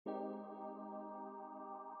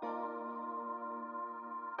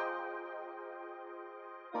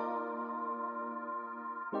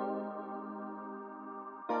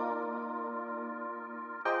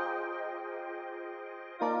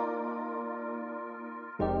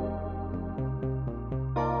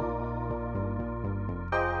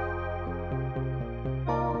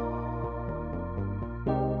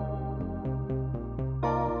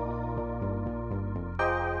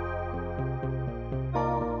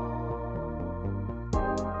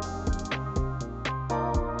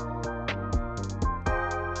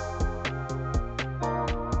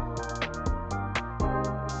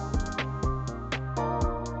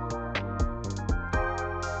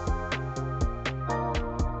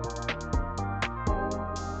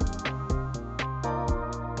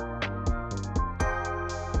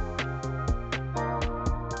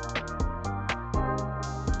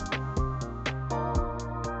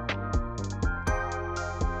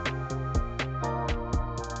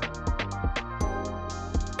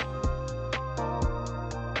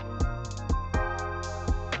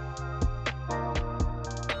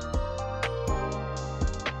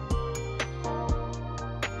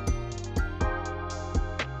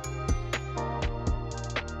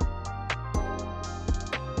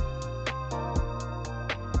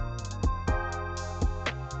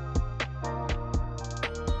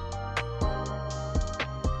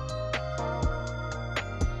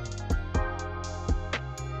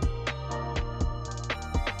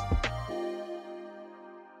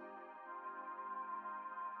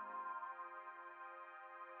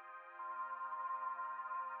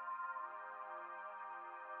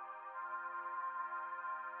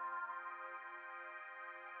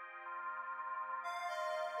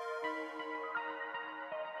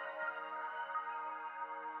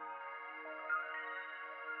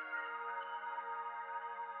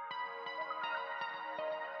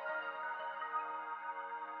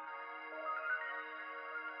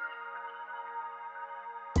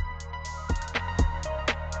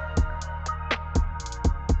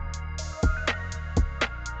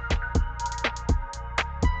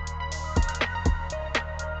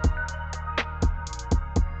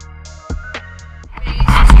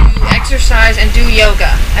exercise and do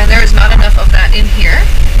yoga, and there is not enough of that in here.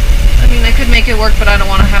 I mean, I could make it work, but I don't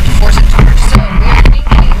want to have to force it too much. So we are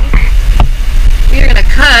thinking we are going to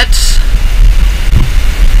cut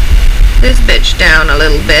this bitch down a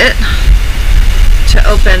little bit to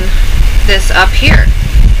open this up here.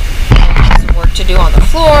 Some work to do on the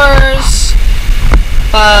floors,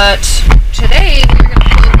 but today we're going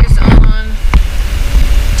to focus on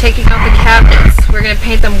taking out the cabinets. We're going to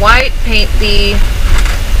paint them white, paint the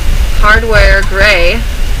hardware gray,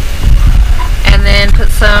 and then put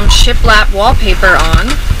some shiplap wallpaper on.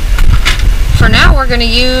 For now we're going to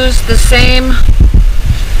use the same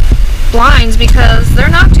blinds because they're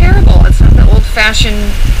not terrible. It's not the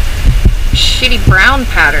old-fashioned shitty brown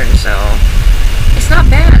pattern, so it's not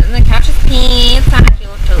bad. And the couch is pink, it's kind of cute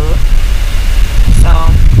too. So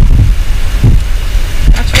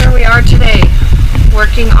that's where we are today,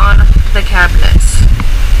 working on the cabinets.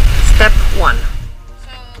 Step 1. So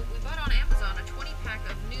we bought on Amazon a 20-pack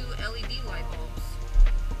of new LED light bulbs.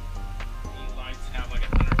 These lights have like a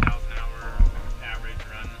 100,000 hour average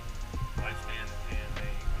run lifespan, and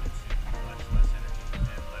they consume much less energy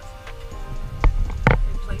and less.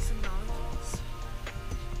 Replacing all of these.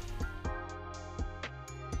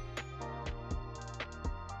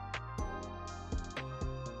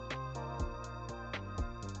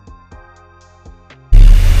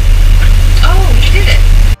 Oh, you did it!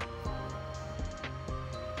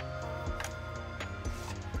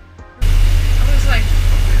 I was like,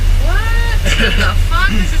 what the fuck?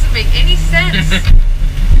 This doesn't make any sense.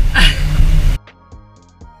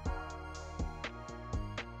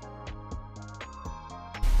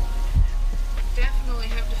 Definitely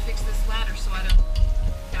have to fix this ladder so I don't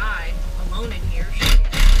die alone in here. Shit.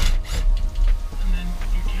 And then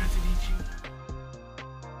your cats would eat you.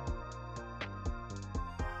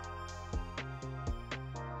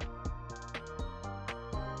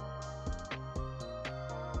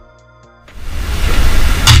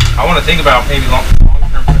 I want to think about maybe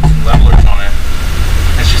long-term putting some levelers on it.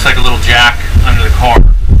 It's just like a little jack under the car.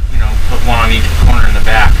 You know, put one on each corner in the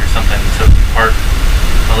back or something. So if you park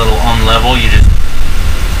a little unlevel, you just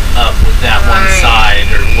up with that one side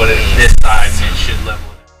or what this side, and it should level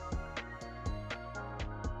it.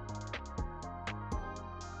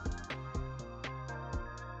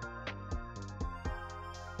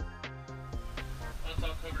 Well, it's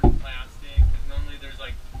all covered in plastic because normally there's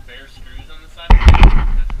like bare screws on the side.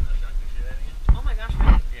 Oh my gosh,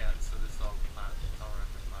 really? Yeah, so this is all plastic. It's all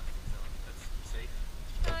reference plastic, so that's safe.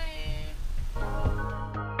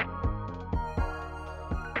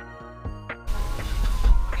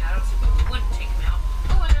 I don't see why we wouldn't take them out.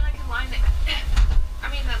 Oh, and then I can line it. I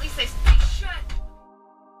mean, at least they stay shut.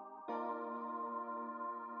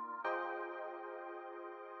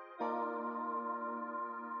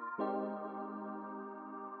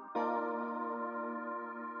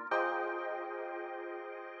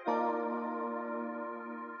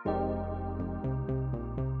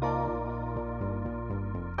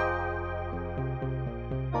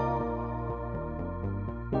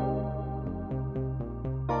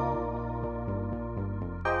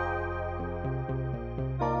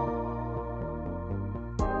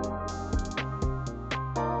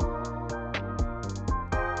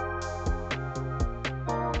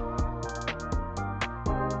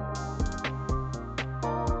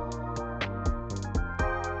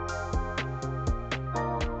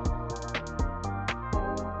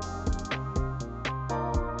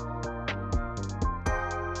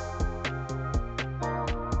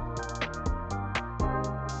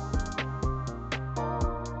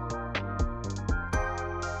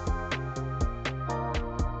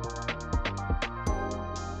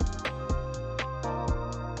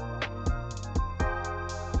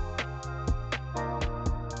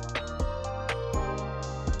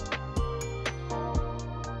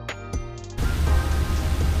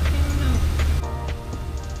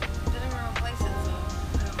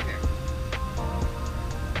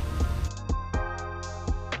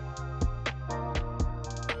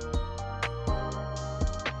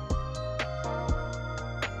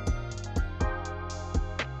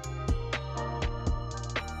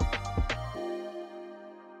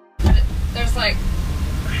 There's like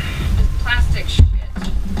plastic shit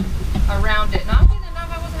around it. Not only enough,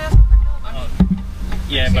 I wasn't asking for help.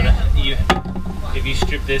 Yeah, but if you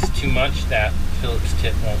strip this too much, that Phillips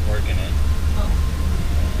tip won't work in it. Oh.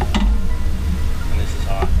 And this is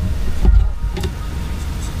hot.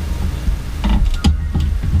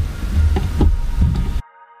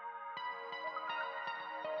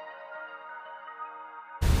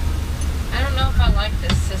 I don't know if I like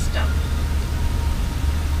this system.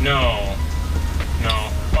 No.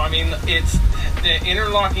 Well, I mean, it's the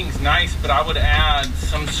interlocking's nice, but I would add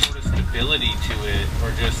some sort of stability to it,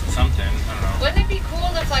 or just something. I don't know. Wouldn't it be cool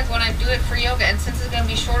if, like, when I do it for yoga, and since it's gonna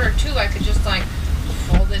be shorter too, I could just like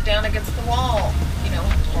fold it down against the wall, you know,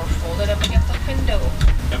 or fold it up against the window.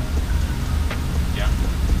 Yep. Yeah.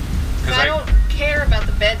 Because I don't care about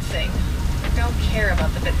the bed thing. I don't care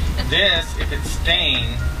about the bed. And this, if it's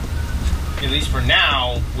staying, at least for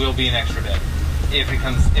now, will be an extra bed. If it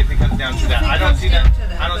comes down to that. I don't see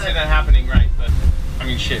that happening, right? But I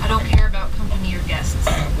mean, shit. I don't care about company or guests.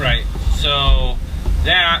 Right. So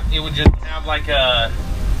that it would just have like a,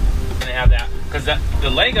 gonna have that, because the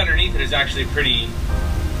leg underneath it is actually a pretty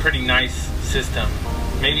nice system.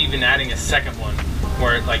 Maybe even adding a second one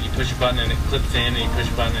where it, like, you push a button and it clips in, and you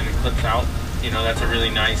push a button and it clips out. You know, that's a really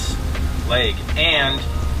nice leg. And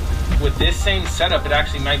with this same setup, it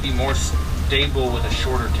actually might be more stable with a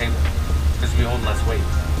shorter table, because we hold less weight.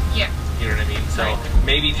 Yeah. You know what I mean? So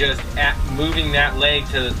maybe just moving that leg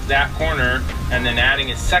to that corner and then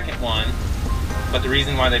adding a second one. But the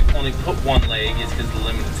reason why they only put one leg is because of the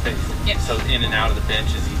limited space. Yes. So in and out of the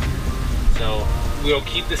bench is easier. So we'll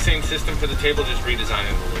keep the same system for the table, just redesign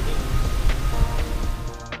it a little bit.